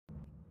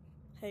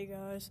Hey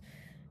guys,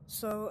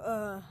 so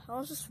I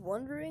was just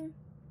wondering,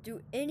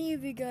 do any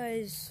of you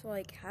guys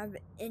have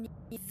any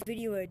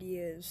video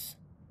ideas?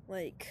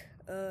 If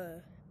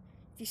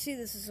you see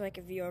this is like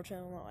a VR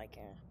channel, not like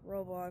a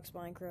Roblox,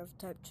 Minecraft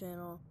type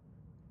channel.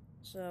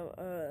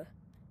 So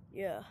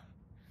yeah.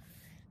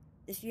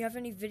 If you have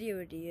any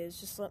video ideas,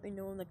 just let me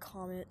know in the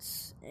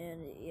comments,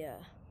 and yeah.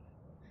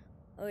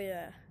 Oh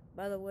yeah,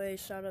 by the way,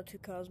 shout out to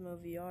Cosmo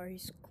VR,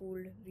 he's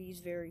cool, he's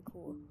very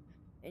cool.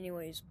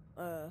 Anyways,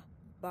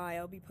 bye.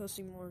 I'll be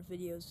posting more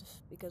videos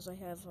because I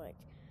have a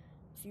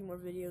few more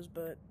videos,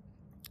 but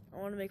I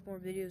want to make more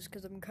videos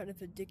because I'm kind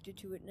of addicted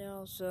to it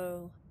now.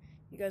 So,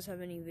 you guys have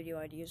any video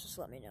ideas, just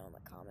let me know in the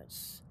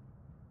comments.